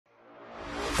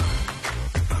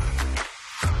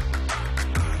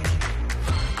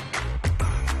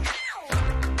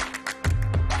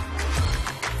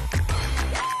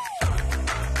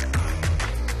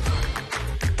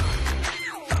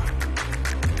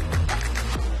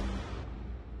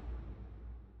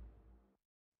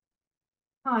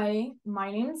Hi,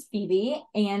 my name is Phoebe,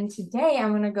 and today I'm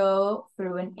going to go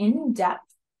through an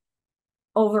in-depth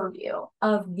overview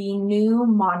of the new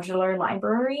modular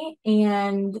library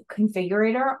and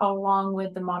configurator along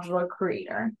with the modular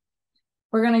creator.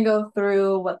 We're going to go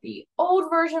through what the old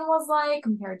version was like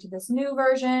compared to this new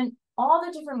version, all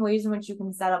the different ways in which you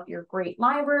can set up your great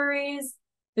libraries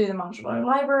through the modular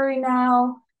library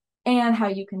now, and how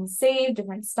you can save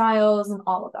different styles and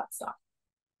all of that stuff.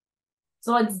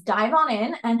 So let's dive on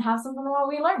in and have some fun while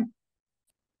we learn.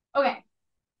 Okay,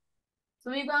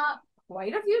 so we've got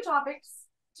quite a few topics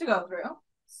to go through.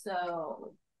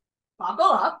 So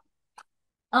buckle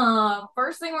up.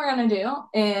 First thing we're gonna do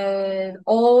is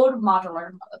old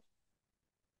modular mode.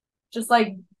 Just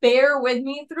like bear with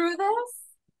me through this,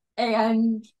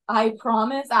 and I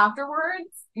promise afterwards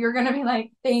you're gonna be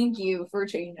like, thank you for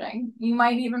changing. You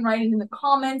might even write it in the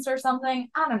comments or something.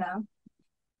 I don't know.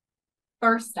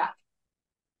 First step.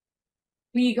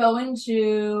 We go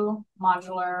into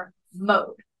modular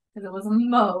mode because it was a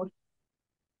mode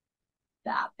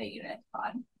that made it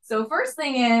fun. So first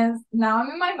thing is, now I'm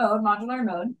in my mode, modular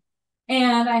mode,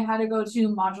 and I had to go to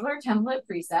modular template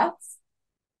presets.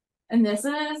 And this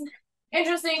is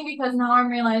interesting because now I'm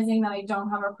realizing that I don't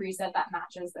have a preset that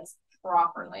matches this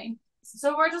properly.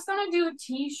 So we're just gonna do a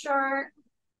t-shirt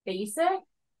basic.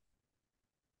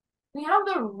 We have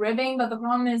the ribbing, but the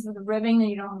problem is with the ribbing that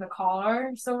you don't have the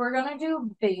collar. So we're gonna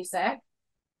do basic.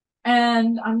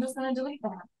 And I'm just gonna delete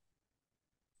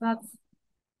that.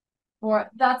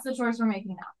 That's the choice we're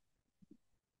making now.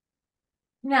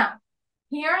 Now,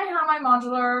 here I have my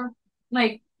modular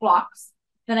blocks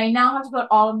that I now have to put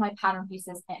all of my pattern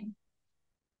pieces in.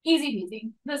 Easy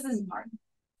peasy. This isn't hard.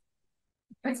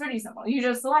 It's pretty simple. You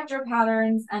just select your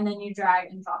patterns and then you drag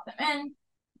and drop them in,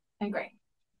 and great.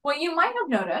 What you might have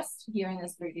noticed here in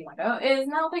this preview window is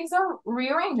now things are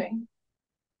rearranging.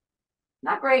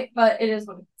 Not great, but it is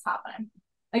what's happening.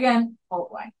 Again, old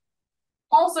way.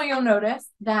 Also, you'll notice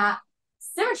that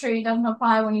symmetry doesn't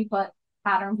apply when you put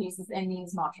pattern pieces in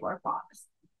these modular blocks.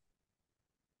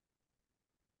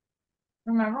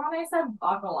 Remember when I said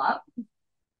buckle up?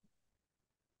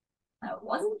 I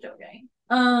wasn't joking.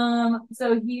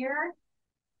 So here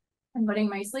I'm putting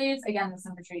my sleeves. Again, the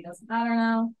symmetry doesn't matter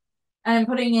now. And I'm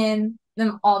putting in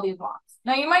all these blocks.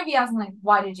 Now you might be asking, like,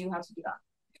 why did you have to do that?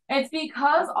 It's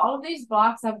because all of these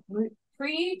blocks have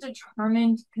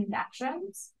predetermined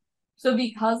connections. So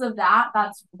because of that,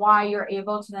 that's why you're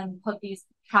able to then put these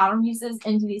pattern pieces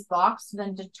into these blocks to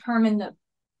then determine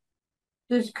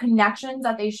the connections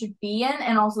that they should be in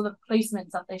and also the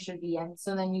placements that they should be in.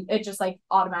 So then it just like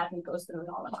automatically goes through it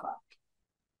all in a row.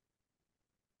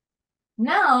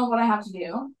 Now what I have to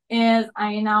do is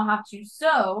I now have to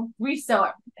resew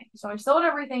everything. So I sewed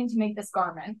everything to make this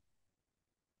garment.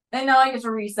 And now I get to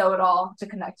resew it all to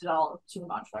connect it all to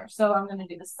modular. So I'm going to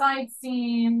do the side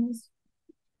seams.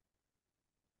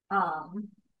 And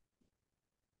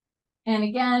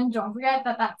again, don't forget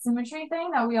that symmetry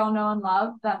thing that we all know and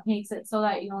love that makes it so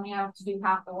that you only have to do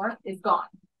half the work is gone.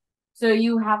 So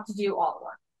you have to do all the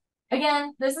work.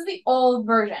 Again, this is the old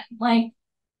version. Like,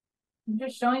 I'm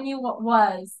just showing you what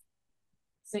was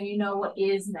so you know what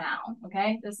is now,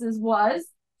 okay? This was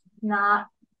not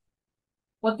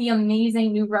what the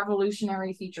amazing new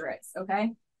revolutionary feature is,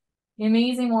 okay? The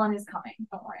amazing one is coming.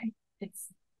 Don't worry.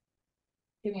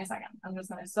 Give me a second. I'm just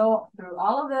going to sew through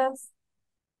all of this.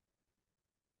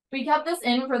 We kept this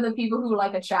in for the people who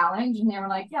like a challenge, and they were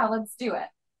like, yeah, let's do it.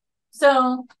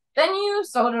 So then you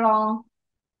sewed it all,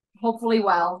 hopefully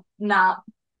well. This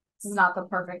is not the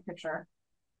perfect picture.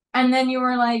 And then you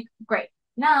were like, great.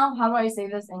 Now, how do I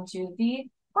save this into the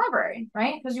library,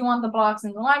 right? Because you want the blocks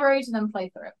in the library to then play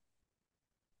through.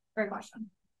 Great question.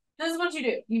 This is what you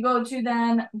do. You go to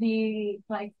then the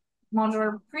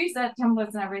modular preset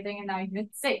templates and everything, and now you hit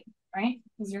save, right?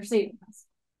 Because you're saving this.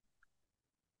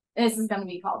 This is going to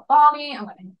be called body. I'm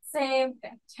going to hit save.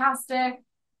 Fantastic.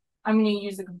 I'm going to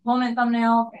use the component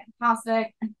thumbnail.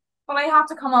 Fantastic. But I have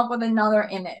to come up with another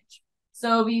image.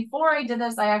 So before I did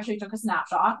this, I actually took a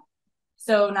snapshot.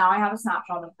 So now I have a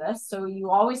snapshot of this. So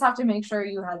you always have to make sure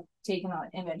you had taken an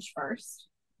image first.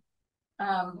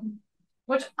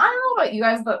 Which I don't know about you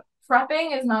guys, but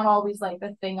prepping is not always like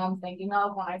the thing I'm thinking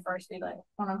of when I'm first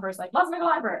like, let's make a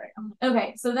library.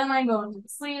 Okay, so then I go into the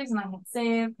sleeves and I hit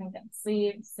save, and then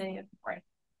save, right.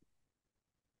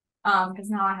 Because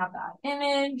now I have that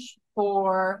image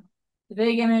for the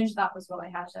big image. That was what I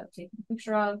had to have taken a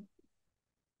picture of.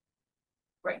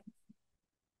 Great.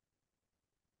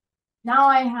 Now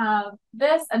I have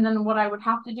this, and then what I would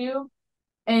have to do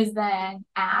is then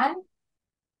add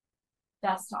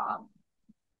desktop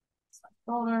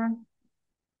folder.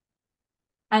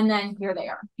 And then here they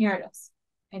are. Here it is.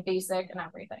 In basic and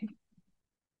everything.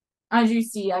 As you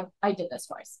see, I did this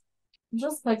twice.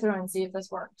 Just click through and see if this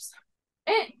works.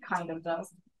 It kind of does.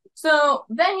 So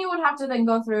then you would have to then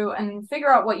go through and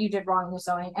figure out what you did wrong in the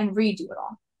sewing and redo it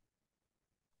all.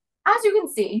 As you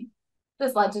can see,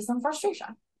 this led to some frustration.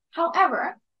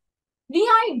 However, the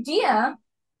idea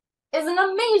is an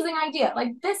amazing idea.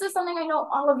 Like, this is something I know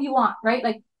all of you want, right?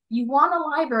 Like, you want a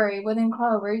library within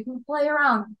CLO where you can play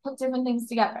around, put different things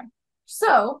together.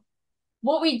 So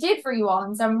what we did for you all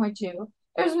in 7.2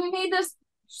 is we made this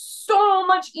so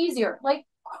much easier, like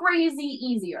crazy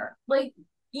easier. Like,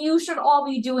 you should all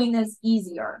be doing this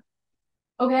easier.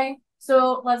 Okay,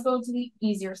 so let's go to the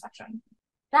easier section.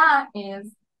 That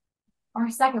is our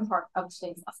second part of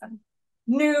today's lesson.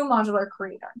 New modular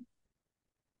creator.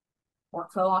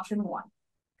 Workflow option 1.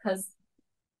 Because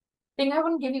I think I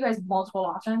wouldn't give you guys multiple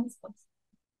options.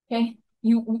 Okay,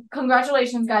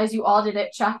 congratulations, guys. You all did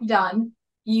it. Check, done.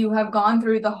 You have gone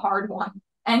through the hard one.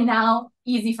 And now,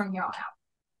 easy from here on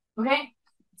out. Okay,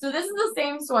 so this is the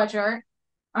same sweatshirt.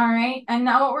 All right, and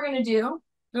now what we're going to do,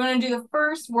 we're going to do the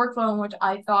first workflow in which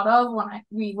I thought of when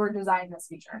we were designing this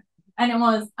feature. And it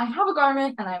was, I have a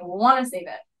garment and I want to save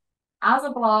it as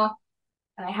a block.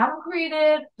 And I haven't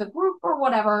created the group or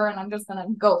whatever, and I'm just going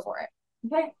to go for it.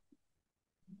 Okay?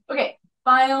 Okay,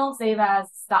 file, save as,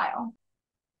 style.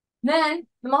 Then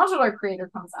the modular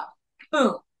creator comes up.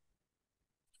 Boom.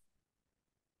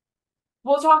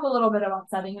 We'll talk a little bit about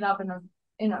setting it up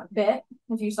in a bit.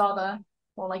 If you saw the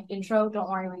like intro, don't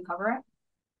worry, we cover it.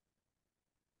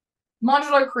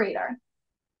 Modular creator.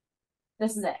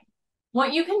 This is it.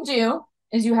 What you can do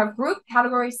is you have group,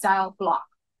 category, style, block.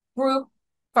 Group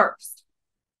first.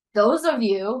 Those of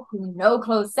you who know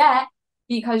Closet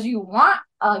because you want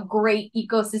a great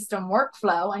ecosystem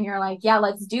workflow and you're like, yeah,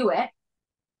 let's do it,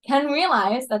 can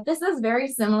realize that this is very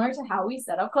similar to how we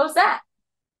set up Closet.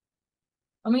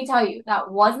 Let me tell you,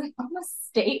 that wasn't a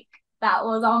mistake. That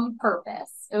was on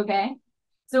purpose, okay?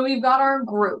 So we've got our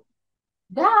group.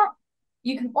 That,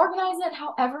 you can organize it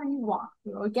however you want.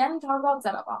 We'll again talk about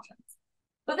setup options.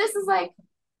 But this is like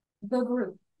the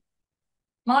group.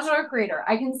 Modular creator.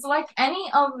 I can select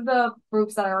any of the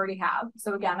groups that I already have.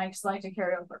 So again, I select a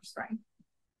carryover string.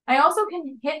 I also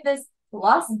can hit this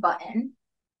plus button.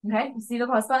 Okay, you see the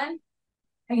plus button?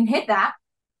 I can hit that.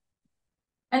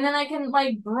 And then I can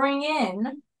like bring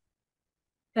in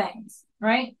things,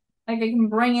 right? Like I can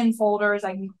bring in folders.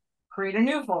 I can create a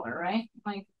new folder, right?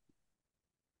 Like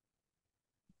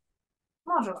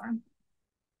modular.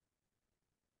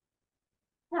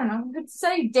 I don't know, you could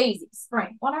say Daisy,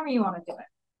 Spring, whatever you want to do it.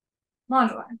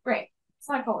 Modular, great.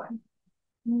 Select folder.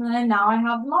 And then now I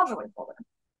have the modular folder.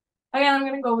 Again, I'm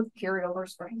going to go with carryover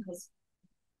Spring because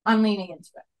I'm leaning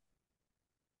into it.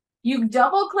 You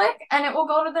double click and it will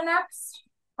go to the next,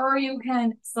 or you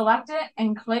can select it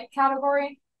and click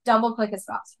category, double click is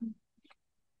faster.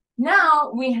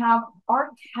 Now we have our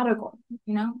category,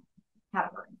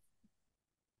 category.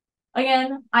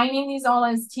 Again, I name these all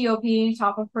as TOP,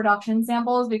 top of production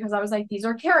samples, because I was like, these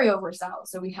are carryover styles.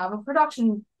 So we have a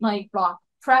production like block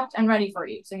prepped and ready for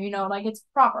you. So like it's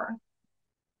proper.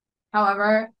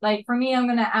 However, like for me, I'm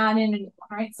going to add in a new one,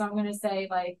 right? So I'm going to say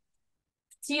like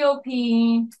TOP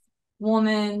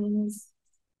woman's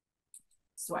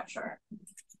sweatshirt.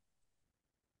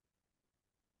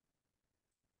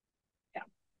 Yeah.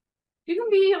 You can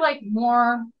be like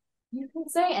more, you can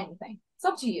say anything. It's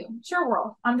up to you. It's your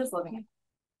world. I'm just living it.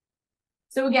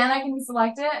 So again, I can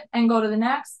select it and go to the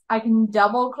next. I can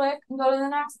double click and go to the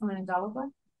next. I'm going to double click.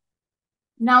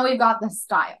 Now we've got the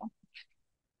style.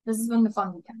 This is when the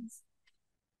fun begins.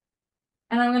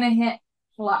 And I'm going to hit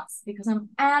plus because I'm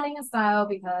adding a style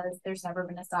because there's never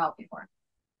been a style before.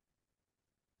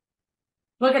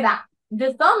 Look at that.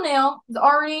 The thumbnail is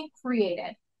already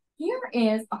created. Here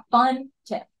is a fun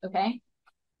tip, okay?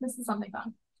 This is something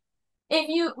fun. If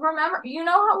you remember, you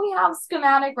know how we have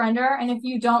schematic render, and if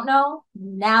you don't know,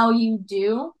 now you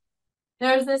do.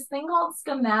 There's this thing called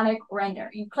schematic render.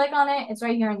 You click on it, it's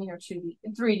right here in your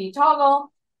 3D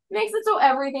toggle. It makes it so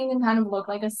everything can kind of look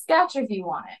like a sketch if you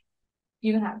want it.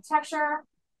 You can have texture.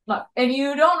 Look, if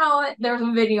you don't know it, there's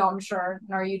a video, I'm sure,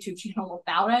 on our YouTube channel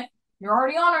about it. You're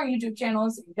already on our YouTube channel,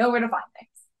 so you know where to find things.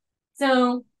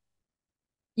 So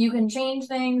you can change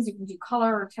things, you can do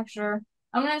color or texture.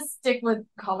 I'm going to stick with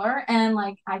color, and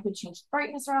like I could change the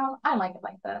brightness around. I like it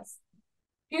like this.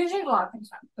 You can change a lot of things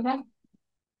around, okay?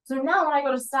 So now when I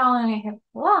go to style and I hit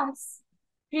plus,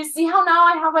 you see how now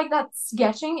I have like that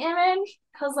sketching image?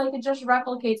 Because like it just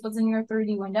replicates what's in your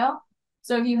 3D window.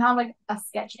 So if you have like a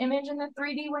sketch image in the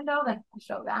 3D window, then I'll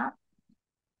show that.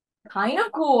 Kind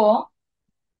of cool.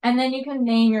 And then you can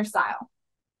name your style.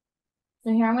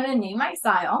 So here I'm going to name my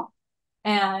style,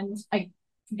 and I'm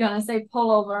going to say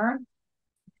pullover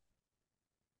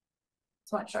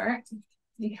sweatshirt.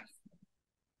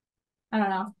 I don't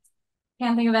know.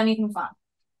 Can't think of anything fun.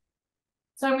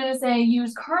 So I'm going to say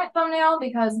use current thumbnail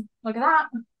because look at that.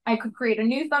 I could create a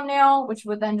new thumbnail, which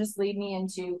would then just lead me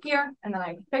into here, and then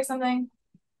I could pick something.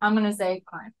 I'm going to say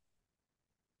current.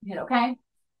 Hit OK.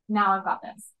 Now I've got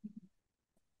this.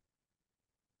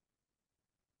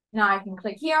 Now I can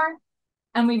click here,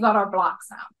 and we've got our blocks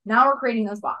now. Now we're creating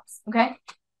those blocks, okay?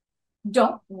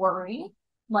 Don't worry,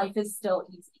 life is still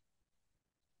easy.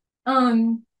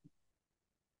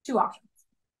 Two options.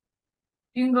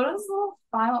 You can go to this little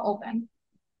file open,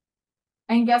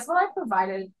 and guess what I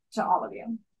provided to all of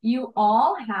you? You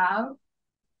all have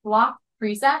block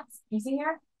presets. You see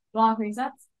here? Block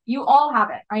presets. You all have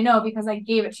it. I know because I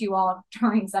gave it to you all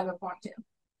during 7.2.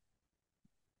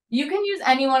 You can use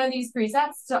any one of these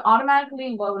presets to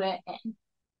automatically load it in.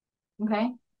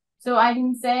 Okay? So I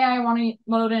can say I want to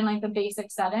load in like the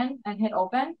basic setting and hit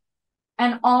open.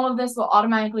 And all of this will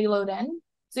automatically load in.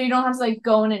 So you don't have to like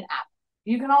go in an app.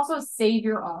 You can also save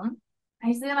your own.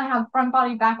 I see that I have front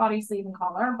body, back body, sleeve, and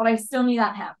collar, but I still need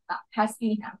that hem, that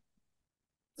pesky hem.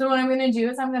 So what I'm going to do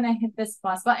is I'm going to hit this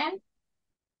plus button.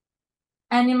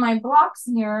 And in my blocks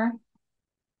here,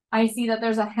 I see that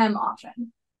there's a hem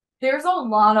option. There's a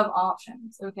lot of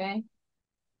options, okay?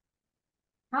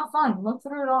 Have fun. Look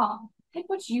through it all. Pick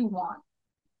what you want.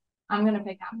 I'm going to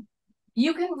pick hem.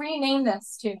 You can rename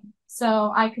this too.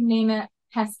 So I could name it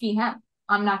pesky hem.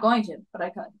 I'm not going to, but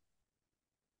I could.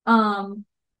 I'm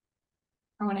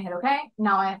going to hit OK.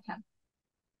 Now I have hem.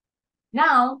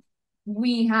 Now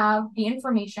we have the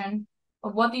information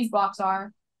of what these blocks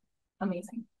are.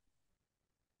 Amazing.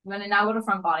 I'm going to now go to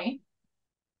front body.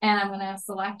 And I'm going to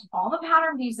select all the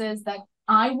pattern pieces that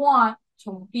I want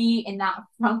to be in that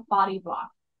front body block.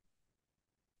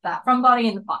 That front body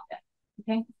in the pocket.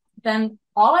 Okay. Then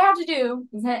all I have to do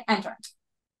is hit enter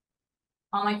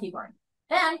on my keyboard.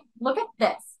 Then look at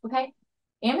this. Okay.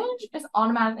 Image is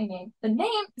automatically made. The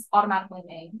name is automatically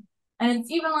made. And it's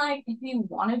even like if you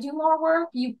want to do more work,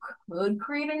 you could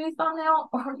create a new thumbnail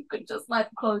or you could just let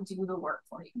code do the work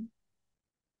for you.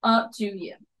 Up to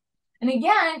you. And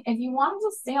again, if you wanted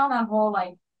to stay on that whole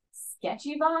like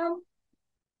sketchy vibe,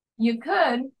 you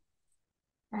could.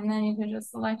 And then you could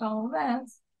just select all of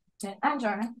this, hit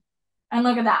enter, and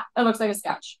look at that. It looks like a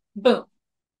sketch. Boom.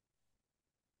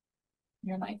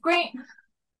 You're like, great.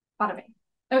 Bada bing.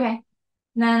 Okay.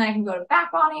 And then I can go to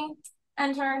back body,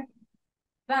 enter,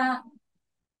 that,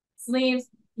 sleeves.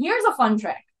 Here's a fun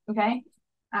trick, okay?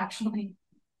 Actually.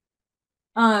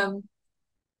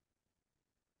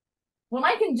 What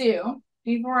I can do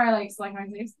before I like select my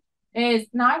sleeves is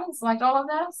now I can select all of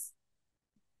this,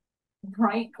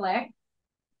 right click,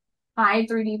 hide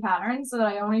 3D pattern so that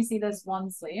I only see this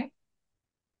one sleeve.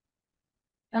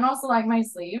 Then I'll select my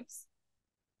sleeves.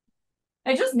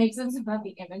 It just makes it so that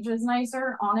the image is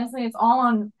nicer. Honestly, it's all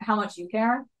on how much you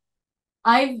care.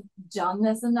 I've done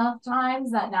this enough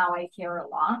times that now I care a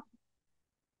lot.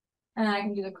 And then I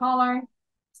can do the collar,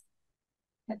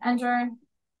 hit enter,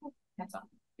 that's all.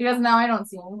 Because now I don't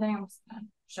see anything, I'm just going to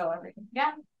show everything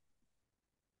again.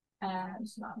 And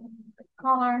now the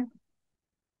collar,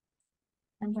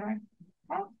 enter,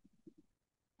 okay.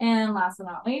 And last but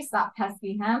not least, that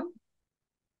pesky hem.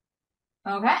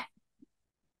 Okay,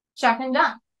 check and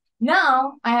done.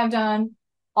 Now I have done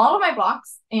all of my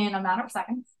blocks in a matter of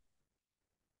seconds.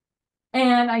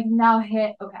 And I can now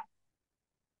hit OK.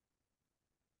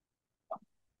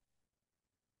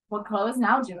 What CLO is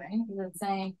now doing is it's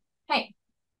saying, hey,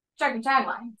 check your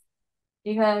tagline.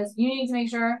 Because you need to make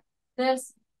sure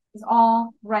this is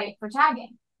all right for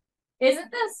tagging.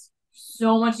 Isn't this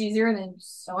so much easier than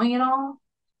sewing it all?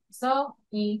 So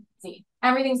easy.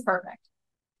 Everything's perfect.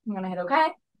 I'm going to hit OK.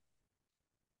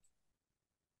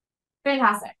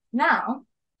 Fantastic. Now,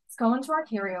 let's go into our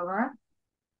carryover.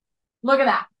 Look at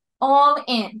that. All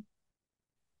in.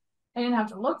 I didn't have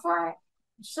to look for it.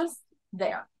 It's just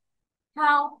there.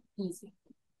 How easy.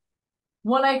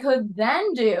 What I could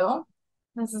then do,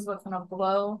 this is what's going to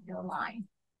blow your mind,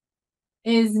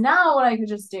 is now what I could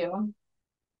just do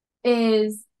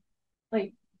is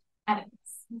like edit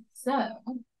this. So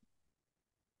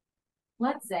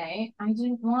let's say I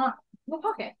didn't want the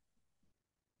pocket.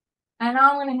 And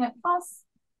now I'm going to hit plus.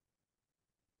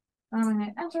 I'm going to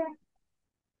hit enter.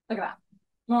 Look at that.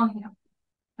 Well, yeah.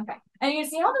 Okay. And you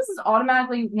see how this is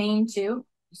automatically named too?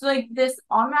 So like this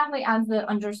automatically adds the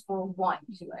 _1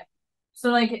 to it.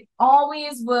 So like it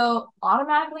always will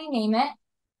automatically name it.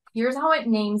 Here's how it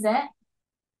names it.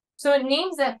 So it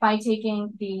names it by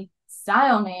taking the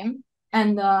style name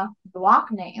and the block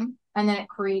name and then it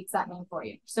creates that name for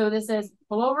you. So this is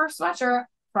pullover sweatshirt,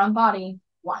 front body,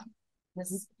 1.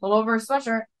 This is pullover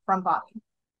sweatshirt, front body.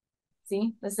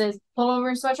 See, this is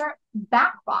pullover sweatshirt,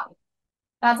 back body.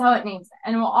 That's how it names it.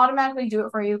 And it will automatically do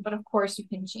it for you, but of course you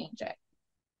can change it.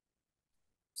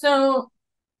 So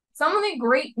some of the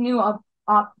great new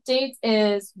updates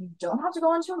is you don't have to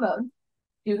go into a mode.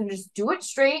 You can just do it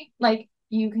straight. Like,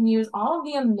 you can use all of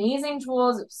the amazing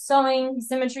tools of sewing,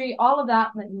 symmetry, all of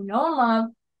that you know and love,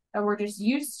 that we're just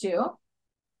used to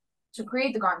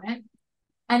create the garment.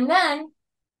 And then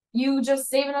you just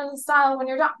save it as a style when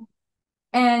you're done.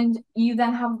 And you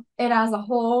then have it as a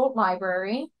whole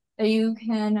library that you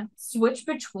can switch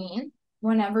between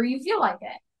whenever you feel like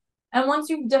it. And once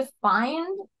you've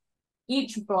defined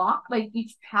each block, like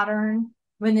each pattern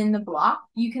within the block,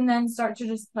 you can then start to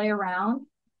just play around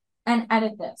and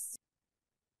edit this.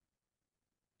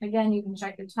 Again, you can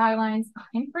check your taglines.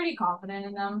 I'm pretty confident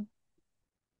in them.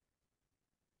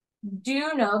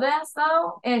 Do know this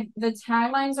though, if the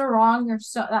taglines are wrong,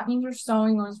 that means your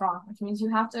sewing was wrong, which means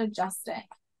you have to adjust it.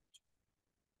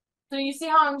 So you see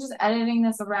how I'm just editing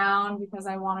this around because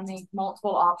I want to make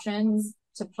multiple options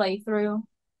to play through.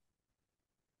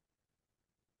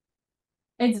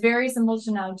 It's very simple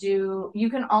to now do. You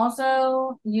can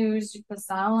also use the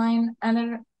style line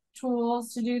editor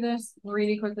tools to do this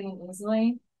really quickly and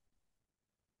easily.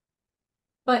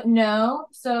 But no,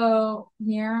 so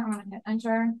here I'm going to hit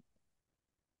enter.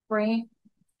 Great.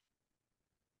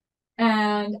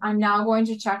 And I'm now going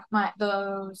to check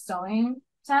those sewing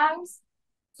tags.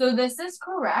 So this is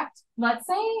correct. Let's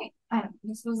say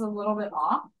this was a little bit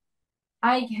off.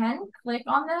 I can click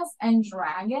on this and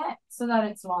drag it so that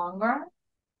it's longer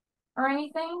or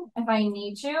anything if I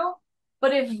need to.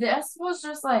 But if this was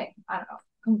just like, I don't know,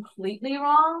 completely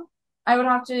wrong, I would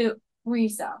have to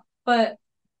resew. But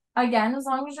again, as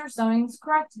long as your sewing is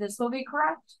correct, this will be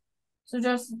correct. So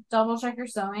just double check your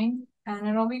sewing and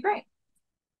it'll be great.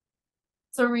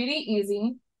 So really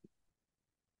easy.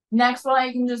 Next, what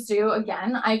I can just do,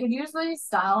 again, I could use the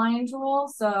style line tool.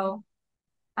 So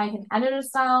I can edit a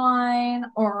style line,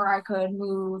 or I could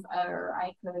move, or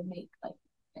I could make like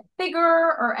it bigger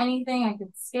or anything. I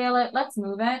could scale it. Let's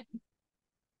move it.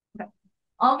 Okay.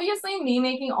 Obviously, me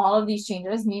making all of these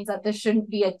changes means that this shouldn't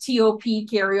be a TOP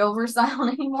carryover style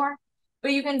anymore.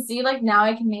 But you can see like now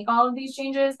I can make all of these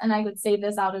changes and I could save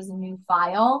this out as a new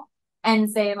file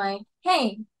and say like,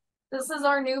 hey, this is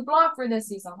our new block for this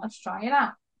season. Let's try it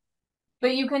out.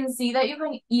 But you can see that you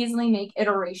can easily make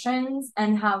iterations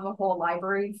and have a whole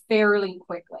library fairly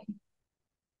quickly.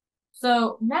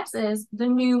 So next is the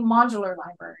new modular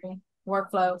library,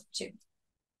 workflow 2.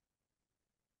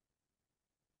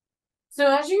 So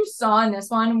as you saw in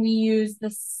this one, we use the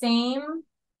same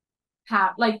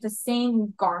the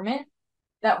same garment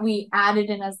that we added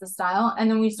in as the style, and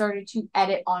then we started to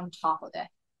edit on top of it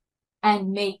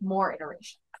and make more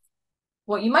iterations.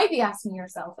 What you might be asking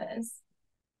yourself is,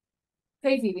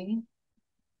 okay, Phoebe,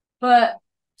 but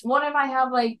what if I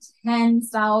have like 10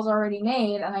 styles already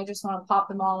made and I just want to pop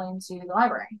them all into the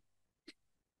library?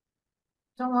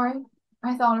 Don't worry,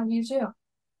 I thought of you too.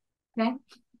 Okay,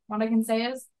 what I can say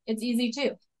is it's easy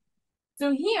too.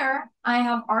 So here I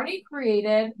have already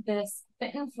created this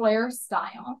fit and flare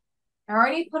style. I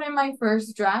already put in my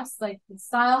first dress, like the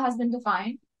style has been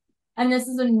defined, and this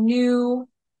is a new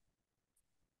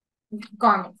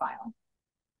garment file.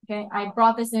 Okay, I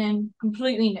brought this in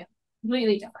completely new,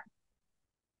 completely different.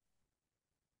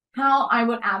 How I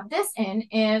would add this in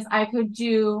is I could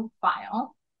do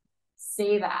file,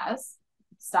 save as,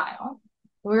 style.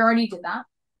 We already did that.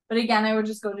 But again, I would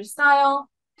just go to style,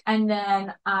 and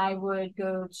then I would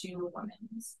go to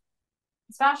women's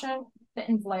fashion, fit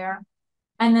and flare,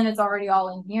 and then it's already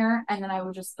all in here, and then I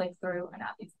would just click through and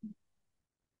add these.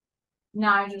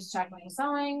 Now I just check my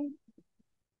sewing.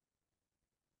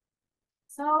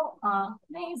 So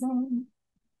amazing.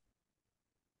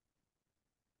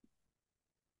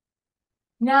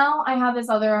 Now I have this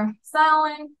other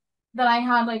styling that I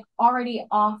had like already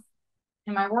off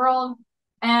in my world,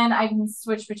 and I can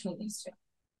switch between these two.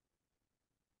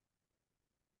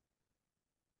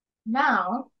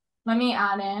 Now, let me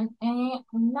add in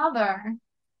another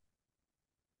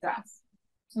dress.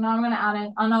 So now I'm going to add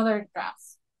in another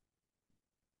dress.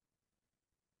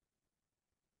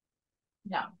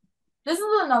 Now, this is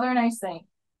another nice thing.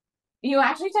 You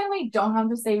actually technically don't have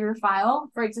to save your file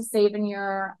for it to save in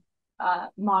your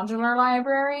modular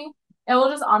library. It will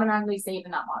just automatically save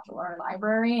in that modular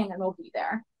library and it will be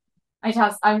there.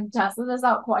 I've tested this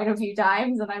out quite a few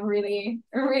times and I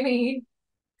really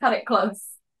cut it close.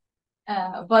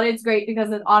 but it's great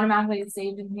because it automatically is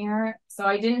saved in here. So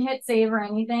I didn't hit save or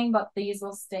anything, but these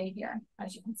will stay here,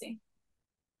 as you can see.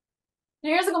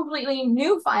 Here's a completely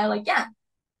new file again.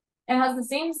 It has the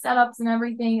same setups and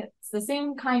everything. It's the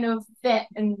same kind of fit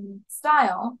and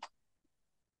style.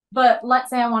 But let's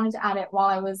say I wanted to add it while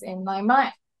I was in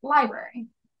my library.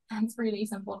 That's really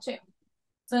simple too.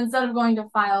 So instead of going to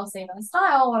File, Save and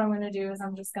Style, what I'm going to do is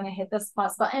I'm just going to hit this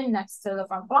plus button next to the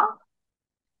front block.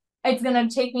 It's going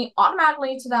to take me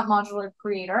automatically to that modular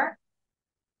creator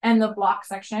and the block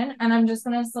section, and I'm just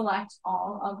going to select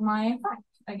all of my files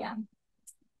again.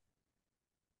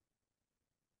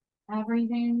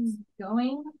 Everything's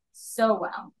going so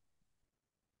well.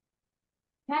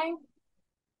 Okay.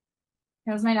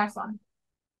 Here's my next one.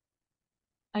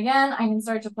 Again, I can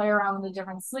start to play around with the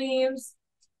different sleeves.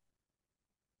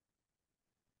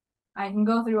 I can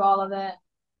go through all of it.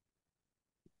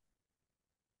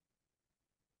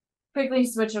 Quickly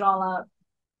switch it all up.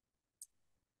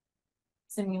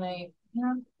 Simulate,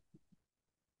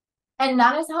 And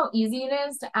that is how easy it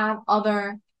is to add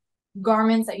other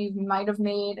garments that you might have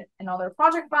made in other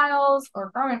project files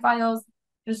or garment files.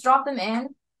 Just drop them in.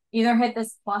 Either hit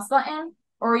this plus button,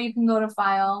 or you can go to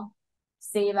File,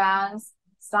 Save As,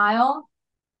 Style.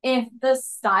 If the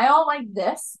style like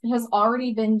this has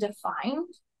already been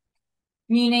defined,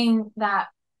 meaning that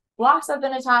blocks have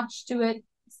been attached to it,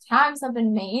 tags have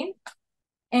been made,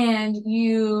 and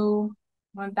you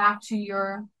went back to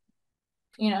your,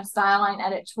 style line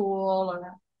edit tool,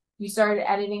 or you started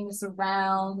editing this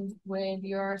around with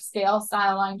your scale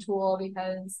style line tool,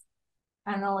 because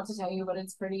I don't know what to tell you, but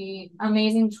it's pretty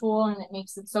amazing tool and it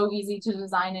makes it so easy to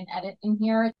design and edit in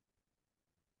here.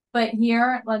 But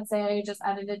here, let's say I just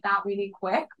edited that really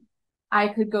quick. I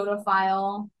could go to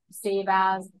File, Save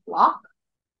As, Block.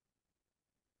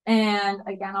 And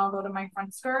again, I'll go to my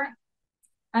front skirt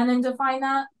and then define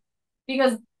that,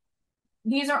 because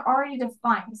these are already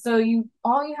defined. So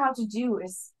all you have to do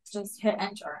is just hit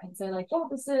enter and say like, oh,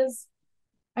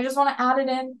 I just want to add it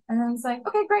in. And then it's like,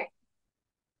 okay, great.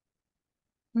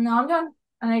 Now I'm done.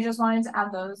 And I just wanted to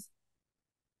add those.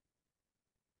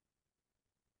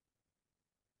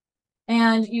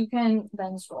 And you can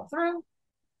then scroll through,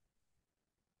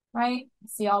 right?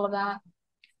 See all of that.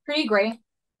 Pretty great.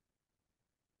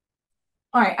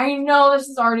 All right, I know this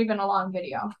has already been a long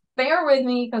video. Bear with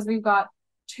me because we've got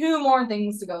 2 more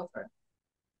things to go through.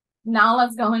 Now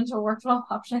let's go into workflow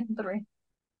option 3.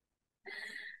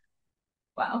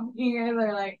 Wow, you guys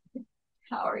are like,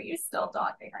 how are you still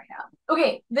talking right now?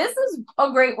 Okay, this is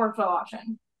a great workflow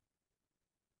option.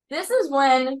 This is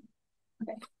when,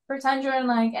 pretend you're in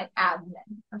like an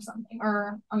admin or something,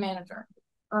 or a manager,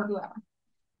 or whoever.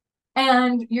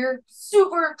 And you're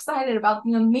super excited about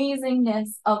the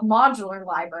amazingness of Modular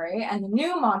Library and the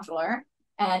new Modular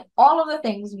and all of the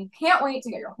things. And you can't wait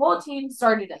to get your whole team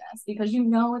started in this because you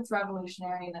know it's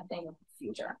revolutionary and a thing of the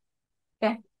future.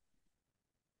 Okay.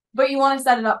 But you want to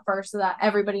set it up first so that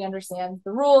everybody understands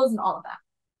the rules and all of that.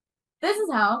 This is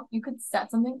how you could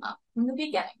set something up from the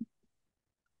beginning.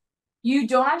 You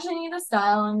don't actually need a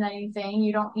style and anything.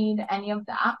 You don't need any of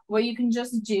that. What you can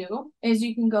just do is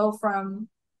you can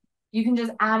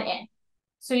just add in.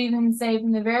 So you can say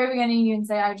from the very beginning, you can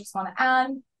say, I just want to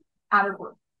add a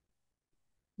group.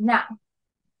 Now,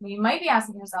 what you might be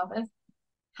asking yourself is,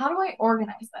 how do I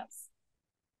organize this?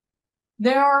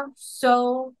 There are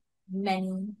so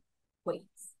many ways.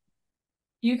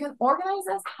 You can organize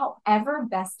this however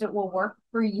best it will work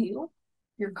for you,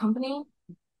 your company,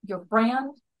 your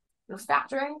brand, your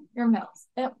factory, your mills.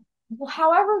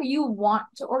 However you want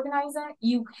to organize it,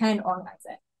 you can organize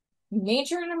it. Make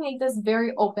sure to make this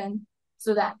very open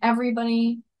so that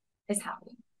everybody is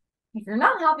happy. If you're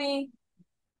not happy,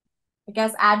 I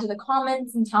guess add to the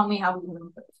comments and tell me how we can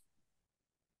improve.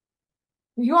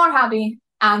 If you are happy,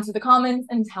 add to the comments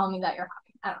and tell me that you're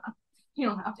happy. I don't know. You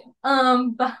don't have to.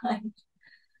 But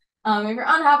if you're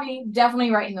unhappy,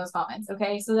 definitely write in those comments,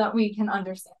 okay? So that we can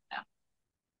understand now.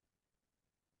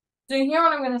 So here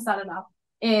what I'm going to set it up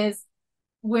is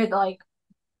with like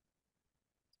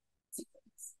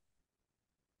sequence.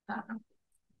 I don't know.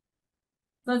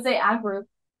 So let's say add group.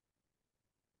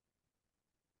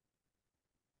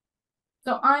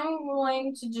 So I'm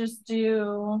going to just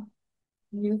do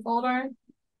new folder.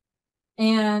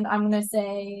 And I'm going to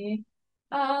say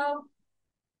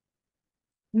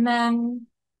men's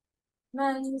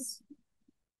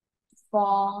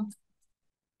fall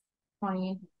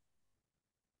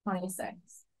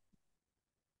 2026.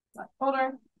 Select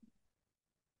folder.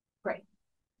 Great.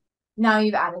 Now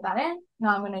you've added that in.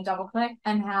 Now I'm going to double click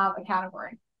and have a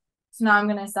category. So now I'm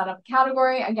going to set up a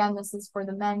category. Again, this is for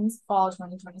the men's fall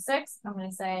 2026. I'm going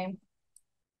to say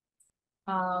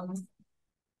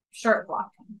shirt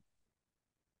blocking.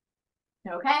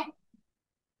 Okay.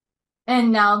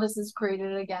 And now this is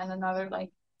created again, another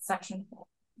like section.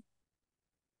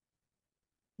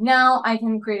 Now I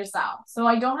can create a style. So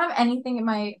I don't have anything in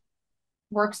my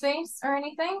workspace or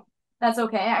anything. That's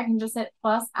okay. I can just hit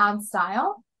plus add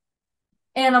style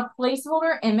and a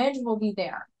placeholder image will be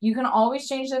there. You can always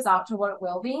change this out to what it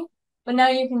will be, but now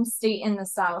you can state in the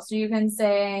style. So you can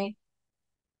say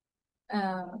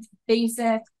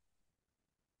basic.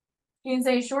 You can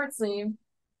say short sleeve,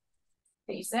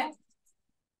 basic,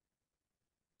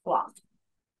 block,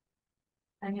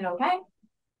 and hit OK.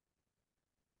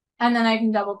 And then I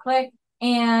can double click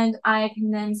and I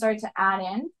can then start to add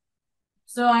in.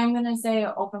 So I'm going to say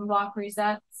open block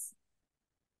presets.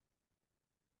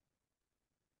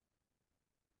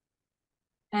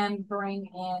 And bring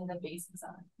in the basis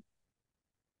of it.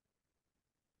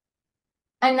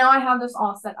 And now I have this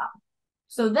all set up.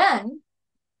 So then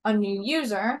a new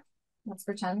user, let's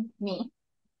pretend me,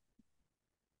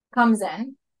 comes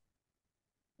in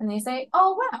and they say,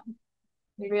 oh, wow.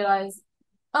 They realize,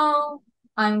 oh,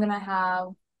 I'm going to have,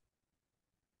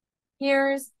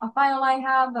 here's a file I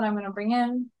have that I'm going to bring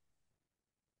in.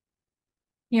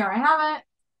 Here I have it.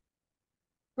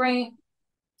 Great.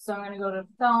 So I'm going to go to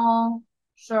fill,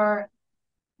 shirt.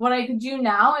 What I could do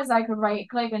now is I could right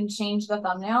click and change the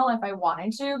thumbnail if I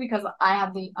wanted to, because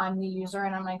I'm the user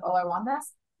and I'm like, oh, I want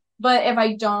this. But if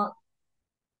I don't,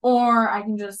 or I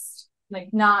can just like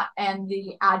not, and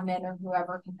the admin or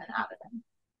whoever can then add it in.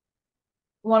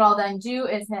 What I'll then do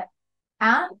is hit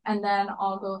add, and then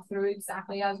I'll go through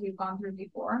exactly as we've gone through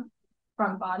before.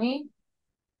 From body,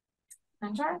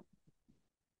 enter.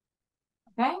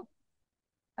 Okay.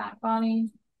 Back body,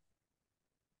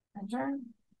 enter.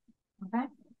 Okay.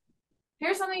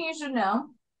 Here's something you should know.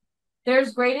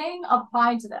 There's grading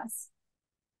applied to this.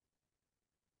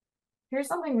 Here's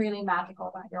something really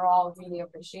magical that you'll all really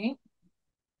appreciate.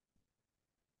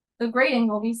 The grading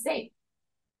will be saved.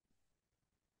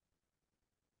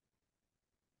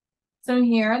 So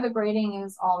here, the grading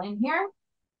is all in here.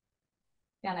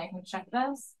 Again, I can check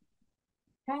this.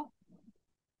 Okay.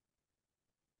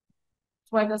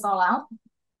 Wipe this all out.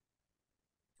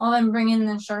 I'll then bring in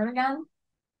the shirt again.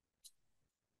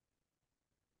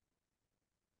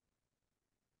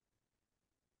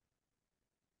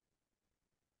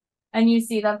 And you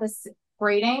see that this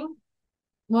grading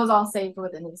was all saved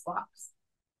within these blocks.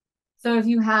 So if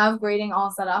you have grading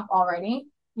all set up already,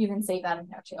 you can save that in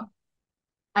here too.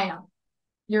 I know.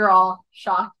 You're all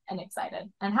shocked and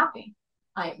excited and happy.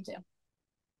 I am too.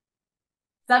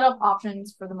 Setup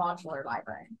options for the modular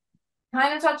library.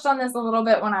 Kind of touched on this a little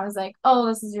bit when I was like, oh,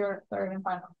 this is your third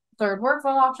workflow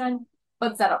option,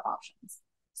 but setup options.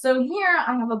 So here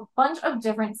I have a bunch of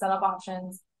different setup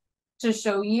options to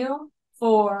show you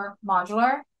for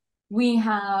modular. We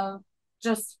have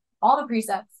just all the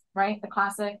presets, right? The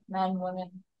classic men,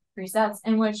 women presets,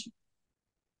 in which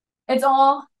it's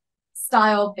all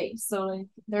style based. So like,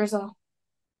 there's a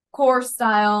core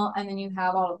style, and then you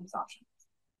have all of these options.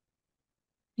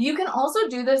 You can also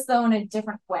do this though in a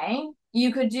different way.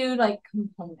 You could do like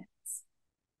components.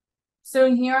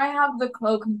 So here I have the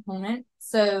CLO component.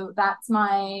 So that's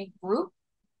my group.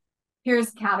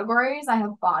 Here's categories. I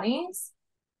have bodies,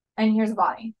 and here's a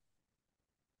body.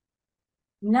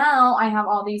 Now I have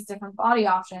all these different body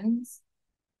options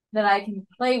that I can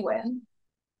play with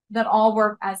that all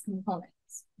work as components.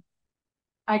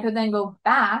 I could then go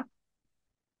back,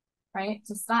 right,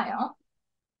 to style,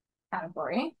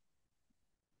 category,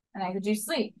 and I could do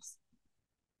sleeves.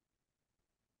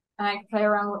 And I can play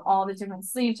around with all the different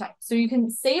sleeve types. So you can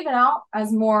save it out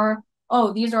as more,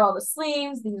 oh, these are all the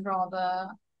sleeves, these are all the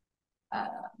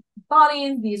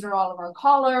bodies, these are all of our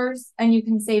collars, and you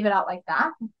can save it out like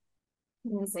that.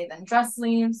 You can say then dress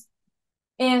sleeves.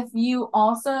 If you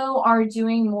also are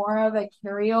doing more of a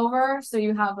carryover, so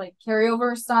you have like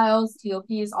carryover styles,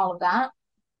 TOPs, all of that,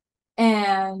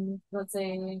 and let's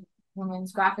say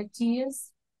women's graphic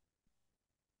tees.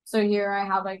 So here I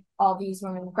have like all these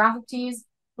women's graphic tees.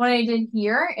 What I did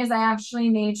here is I actually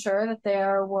made sure that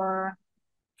there were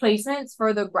placements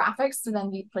for the graphics to then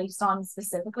be placed on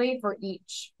specifically for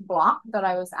each block that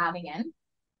I was adding in.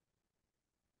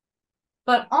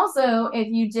 But also, if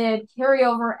you did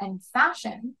carryover and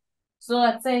fashion, so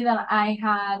let's say that I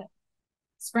had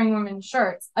spring women's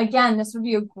shirts. Again, this would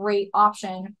be a great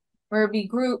option where it'd be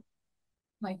group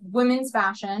like women's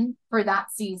fashion for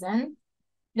that season.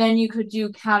 Then you could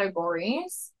do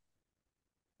categories,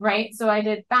 right? So I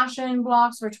did fashion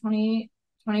blocks for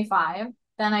 2025.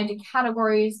 Then I did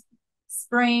categories,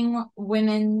 spring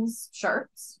women's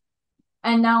shirts.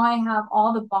 And now I have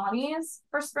all the bodies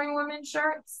for spring women's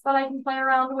shirts that I can play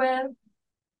around with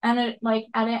and like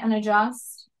edit and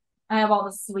adjust. I have all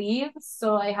the sleeves.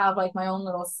 So I have like my own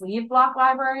little sleeve block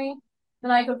library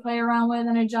that I could play around with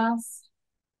and adjust.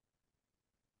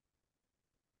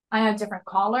 I have different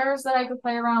collars that I could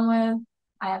play around with.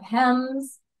 I have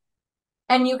hems.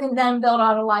 And you can then build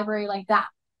out a library like that.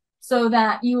 So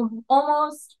that you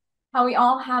almost, how we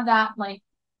all have that like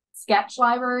sketch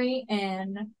library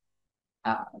in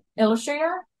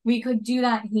Illustrator, we could do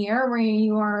that here where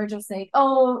you are just like,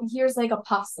 oh, here's like a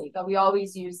puff sleeve that we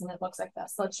always use and it looks like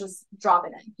this. Let's just drop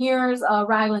it in. Here's a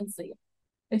raglan sleeve.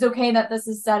 It's okay that this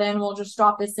is set in. We'll just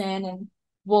drop this in and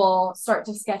we'll start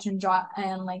to sketch and draw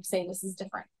and like say this is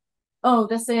different. Oh,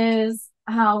 this is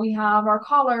how we have our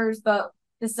collars, but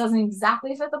this doesn't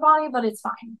exactly fit the body, but it's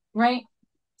fine, right?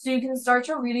 So you can start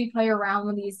to really play around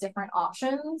with these different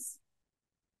options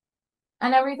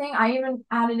and everything. I even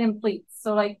added in pleats.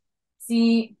 So like,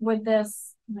 see with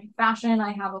this like fashion,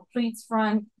 I have a pleats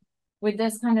front with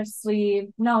this kind of sleeve.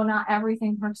 No, not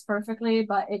everything works perfectly,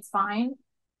 but it's fine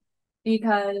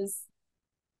because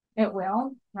it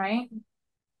will, right?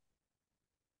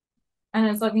 And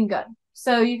it's looking good.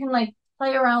 So you can like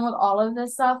play around with all of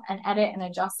this stuff and edit and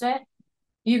adjust it.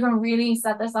 You can really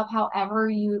set this up however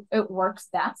it works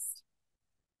best.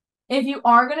 If you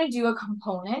are going to do a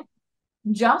component,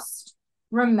 just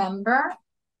remember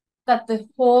that the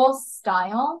whole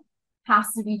style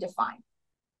has to be defined.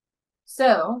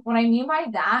 So what I mean by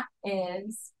that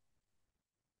is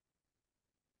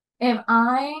if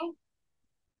I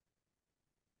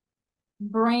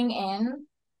bring in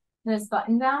this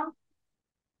button down,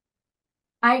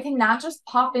 I can not just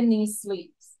pop in these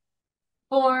sleeves.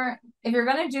 For if you're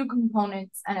going to do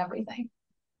components and everything,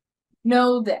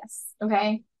 know this,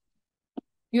 okay?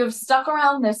 You have stuck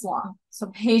around this long, so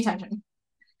pay attention.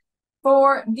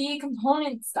 For the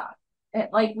component stuff,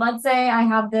 like let's say I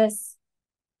have this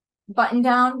button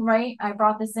down, right? I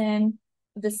brought this in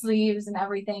with the sleeves and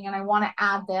everything, and I want to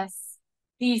add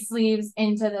these sleeves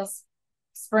into this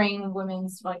spring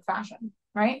women's like fashion,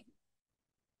 right?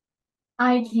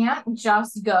 I can't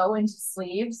just go into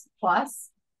sleeves plus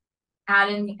add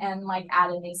in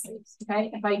these sleeves,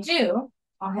 okay? If I do,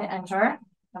 I'll hit enter,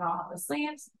 and I'll have the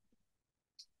sleeves.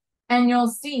 And you'll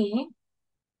see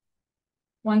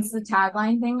once the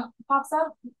tagline thing pops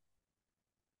up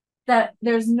that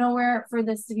there's nowhere for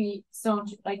this to be sewn,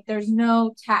 like there's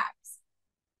no tags.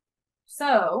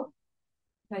 So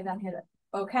if I then hit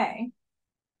it, okay.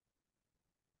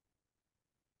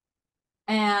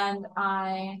 And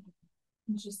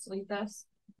let's just delete this.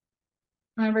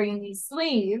 When I bring in these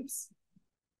sleeves,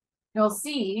 you'll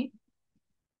see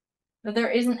that there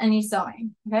isn't any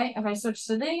sewing, okay? If I switch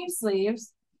to these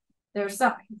sleeves, there's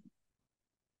sewing.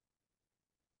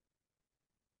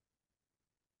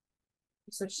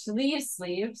 Switch to these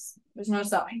sleeves, there's no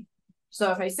sewing.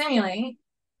 So if I simulate,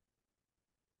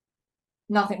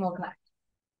 nothing will connect.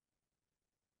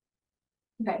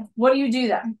 Okay, what do you do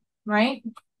then, right?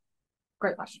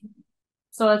 Great question.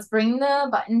 So let's bring the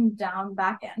button down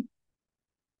back in.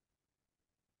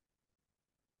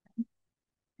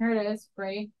 Here it is,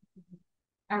 great.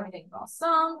 Everything's all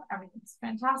sewn, everything's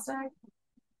fantastic.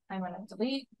 I'm gonna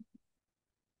delete.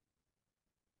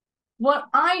 What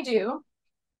I do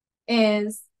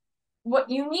is, what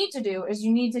you need to do is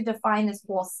you need to define this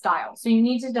whole style. So you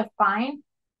need to define,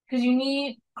 because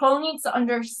Chloe needs to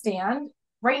understand,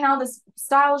 right now this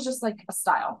style is just like a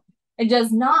style. It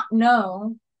does not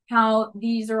know how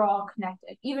these are all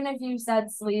connected. Even if you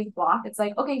said sleeve block, it's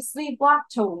like, okay, sleeve block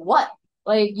to what?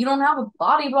 Like, you don't have a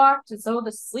body block to sew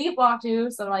the sleeve block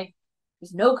to, so like,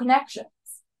 there's no connections.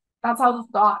 That's how the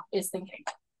thought is thinking.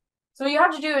 So what you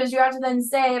have to do is you have to then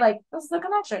say, like, this is the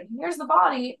connection. Here's the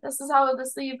body. This is how the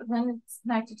sleeve, and then it's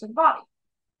connected to the body.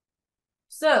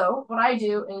 So what I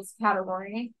do is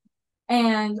category.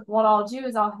 And what I'll do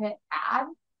is I'll hit add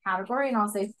category and I'll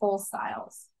say full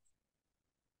styles.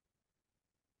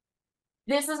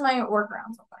 This is my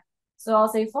workaround so far. So I'll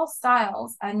say full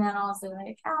styles and then I'll say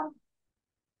like add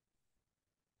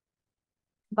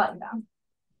button down.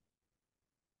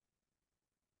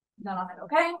 Then I'll hit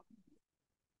okay.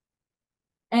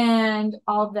 And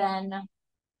I'll then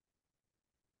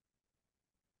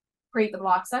create the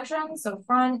block section. So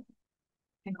front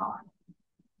and column.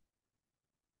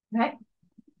 Okay.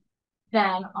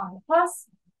 Then on the plus,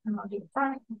 and I'll do the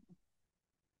front.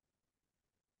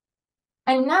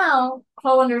 And now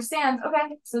Chloe understands,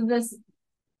 okay, so this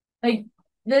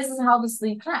is how the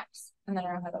sleeve connects. And then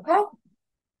I'll hit okay.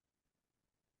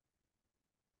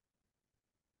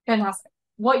 Fantastic.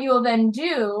 What you'll then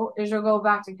do is you'll go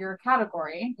back to your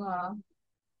category.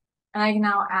 And I can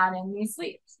now add in these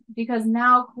sleeves because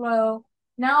now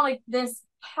like this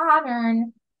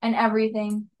pattern and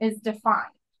everything is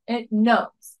defined. It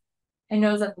knows. It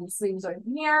knows that these sleeves are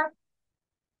here.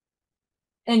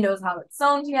 It knows how it's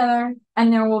sewn together,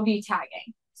 and there will be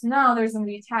tagging. So now there's going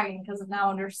to be tagging because it now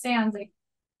understands like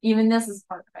even this is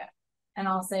part of it. And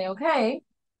I'll say, okay.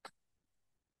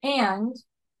 And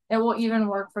it will even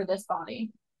work for this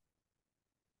body.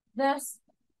 This.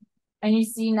 And you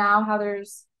see now how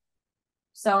there's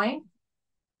sewing.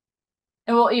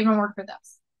 It will even work for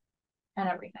this and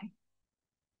everything.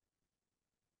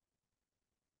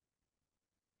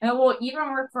 It will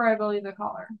even work for, I believe, the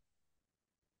collar.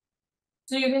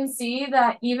 So you can see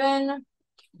that even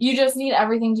you just need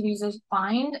everything to be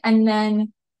defined, and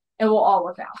then it will all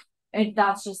work out.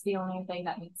 That's just the only thing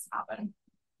that needs to happen.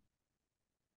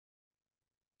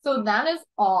 So that is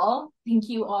all. Thank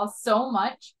you all so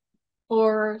much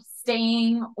for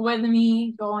staying with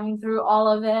me, going through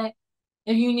all of it.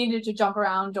 If you needed to jump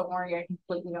around, don't worry, I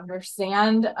completely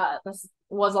understand. This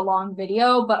was a long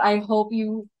video, but I hope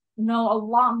you know a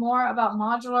lot more about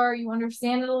modular, you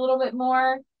understand it a little bit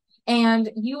more, and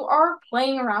you are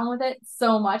playing around with it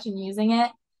so much and using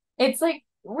it. It's like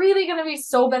really going to be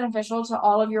so beneficial to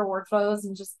all of your workflows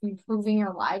and just improving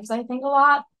your lives, I think, a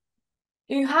lot.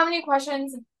 If you have any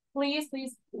questions, please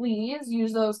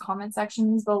use those comment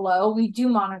sections below. We do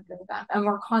monitor them, and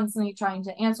we're constantly trying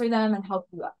to answer them and help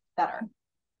you better. If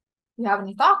you have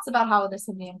any thoughts about how this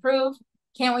can be improved,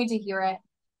 can't wait to hear it.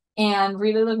 And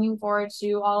really looking forward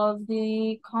to all of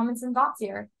the comments and thoughts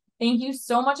here. Thank you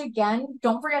so much again.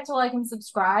 Don't forget to like and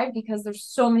subscribe because there's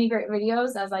so many great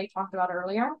videos, as I talked about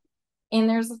earlier. And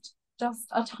there's just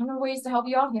a ton of ways to help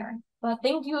you out here. But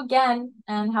thank you again,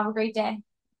 and have a great day.